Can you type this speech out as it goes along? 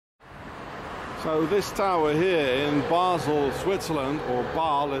So this tower here in Basel, Switzerland, or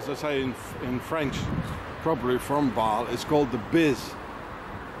Basel as I say in French, probably from Basel, is called the B.i.s.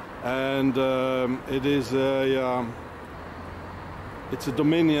 And it is it's a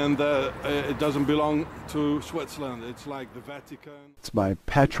dominion that it doesn't belong to Switzerland. It's like the Vatican. It's by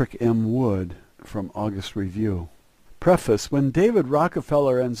Patrick M. Wood from August Review. Preface. When David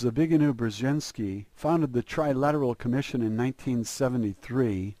Rockefeller and Zbigniew Brzezinski founded the Trilateral Commission in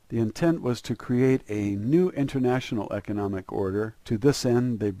 1973, the intent was to create a new international economic order. To this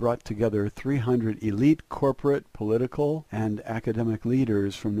end, they brought together 300 elite corporate, political, and academic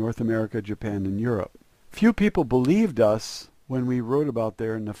leaders from North America, Japan, and Europe. Few people believed us when we wrote about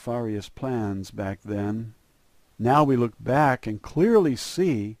their nefarious plans back then. Now we look back and clearly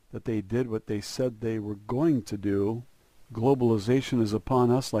see that they did what they said they were going to do. Globalization is upon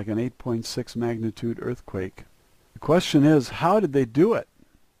us like an 8.6 magnitude earthquake. The question is, how did they do it?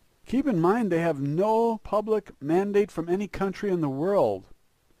 Keep in mind they have no public mandate from any country in the world.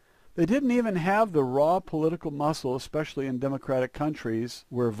 They didn't even have the raw political muscle, especially in democratic countries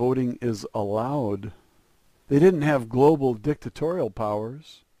where voting is allowed. They didn't have global dictatorial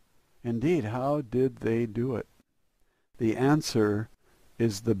powers. Indeed, how did they do it? The answer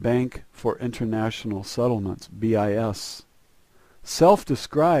is the Bank for International Settlements, B.i.s.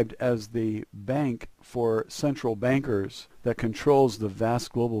 Self-described as the bank for central bankers that controls the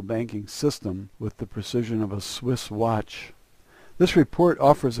vast global banking system with the precision of a Swiss watch. This report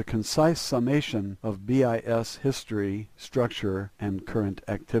offers a concise summation of B.i.s. history, structure, and current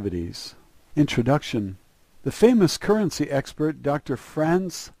activities. Introduction. The famous currency expert Dr.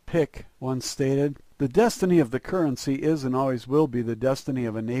 Franz Pick once stated, "The destiny of the currency is and always will be the destiny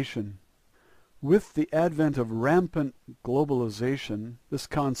of a nation." With the advent of rampant globalization, this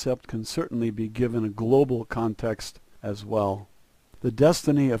concept can certainly be given a global context as well. The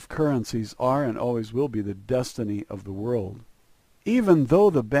destiny of currencies are and always will be the destiny of the world. Even though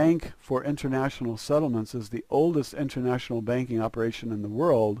the Bank for International Settlements is the oldest international banking operation in the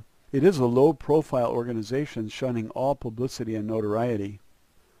world, it is a low-profile organization shunning all publicity and notoriety.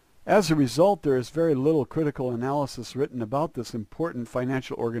 As a result, there is very little critical analysis written about this important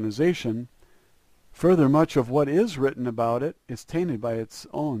financial organization. Further, much of what is written about it is tainted by its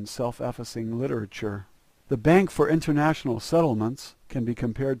own self-effacing literature. The Bank for International Settlements can be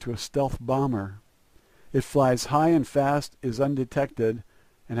compared to a stealth bomber. It flies high and fast, is undetected,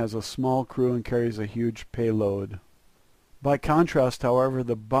 and has a small crew and carries a huge payload. By contrast, however,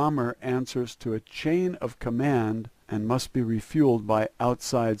 the bomber answers to a chain of command and must be refueled by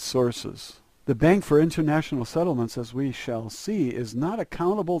outside sources. The Bank for International Settlements, as we shall see, is not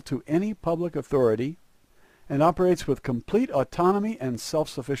accountable to any public authority and operates with complete autonomy and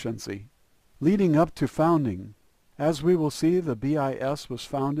self-sufficiency. Leading up to founding, as we will see, the B.i.s. was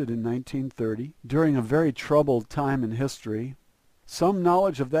founded in 1930 during a very troubled time in history. Some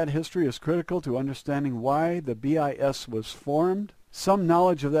knowledge of that history is critical to understanding why the B.i.s. was formed. Some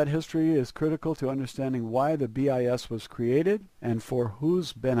knowledge of that history is critical to understanding why the B.i.s. was created and for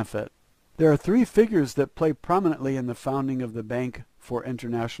whose benefit. There are three figures that play prominently in the founding of the Bank for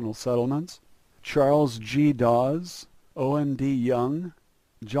International Settlements: Charles G. Dawes, Owen D. Young,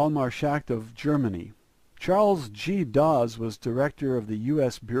 Hjalmar Schacht of Germany. Charles G. Dawes was director of the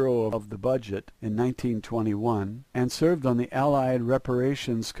U.S. Bureau of the Budget in 1921 and served on the Allied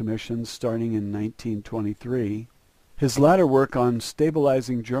Reparations Commission starting in 1923. His latter work on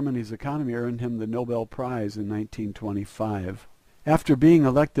stabilizing Germany's economy earned him the Nobel Prize in 1925. After being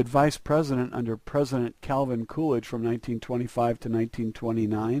elected vice president under President Calvin Coolidge from 1925 to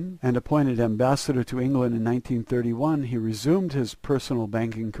 1929 and appointed ambassador to England in 1931, he resumed his personal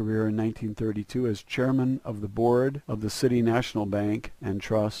banking career in 1932 as chairman of the board of the City National Bank and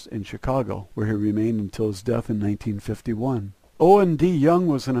Trust in Chicago, where he remained until his death in 1951. Owen D. Young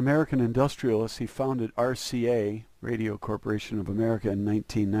was an American industrialist. He founded RCA, Radio Corporation of America, in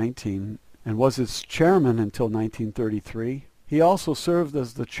 1919 and was its chairman until 1933. He also served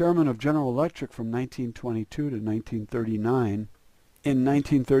as the chairman of General Electric from 1922 to 1939. In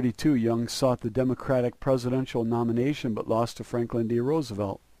 1932, Young sought the Democratic presidential nomination but lost to Franklin D.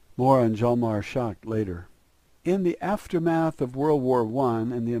 Roosevelt. More on Hjalmar Schacht later. In the aftermath of World War I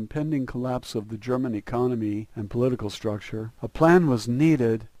and the impending collapse of the German economy and political structure, a plan was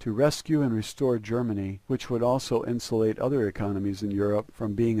needed to rescue and restore Germany, which would also insulate other economies in Europe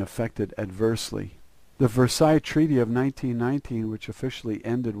from being affected adversely. The Versailles Treaty of 1919, which officially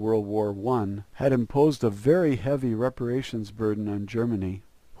ended World War I, had imposed a very heavy reparations burden on Germany,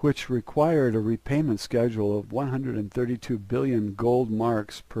 which required a repayment schedule of 132 billion gold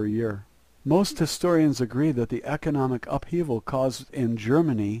marks per year. Most historians agree that the economic upheaval caused in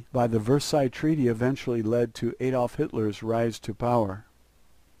Germany by the Versailles Treaty eventually led to Adolf Hitler's rise to power.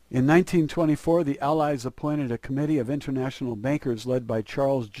 In 1924, the Allies appointed a committee of international bankers led by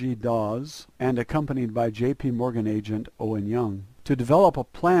Charles G. Dawes and accompanied by J.P. Morgan agent Owen Young to develop a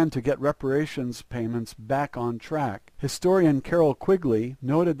plan to get reparations payments back on track. Historian Carol Quigley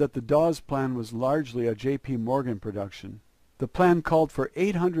noted that the Dawes plan was largely a J.P. Morgan production. The plan called for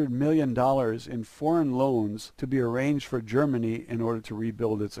 $800 million in foreign loans to be arranged for Germany in order to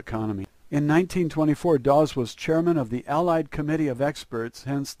rebuild its economy. In 1924, Dawes was chairman of the Allied Committee of Experts,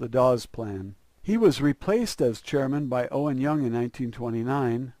 hence the Dawes Plan. He was replaced as chairman by Owen Young in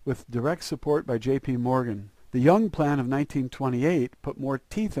 1929, with direct support by J.P. Morgan. The Young Plan of 1928 put more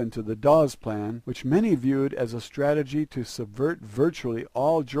teeth into the Dawes Plan, which many viewed as a strategy to subvert virtually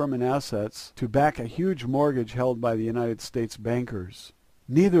all German assets to back a huge mortgage held by the United States bankers.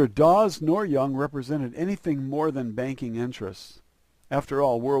 Neither Dawes nor Young represented anything more than banking interests. After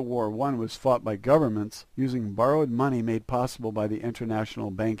all, World War I was fought by governments using borrowed money made possible by the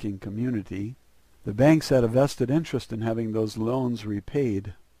international banking community. The banks had a vested interest in having those loans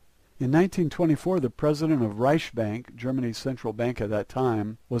repaid. In 1924, the president of Reichsbank, Germany's central bank at that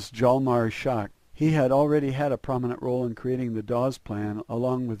time, was Hjalmar Schacht. He had already had a prominent role in creating the Dawes Plan,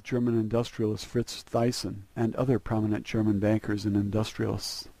 along with German industrialist Fritz Thyssen and other prominent German bankers and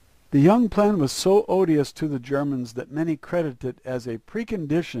industrialists. The Young Plan was so odious to the Germans that many credit it as a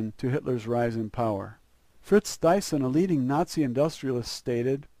precondition to Hitler's rise in power. Fritz Thyssen, a leading Nazi industrialist,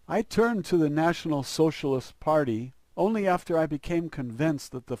 stated, "I turned to the National Socialist Party only after I became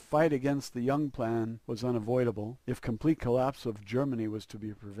convinced that the fight against the Young Plan was unavoidable if complete collapse of Germany was to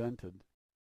be prevented."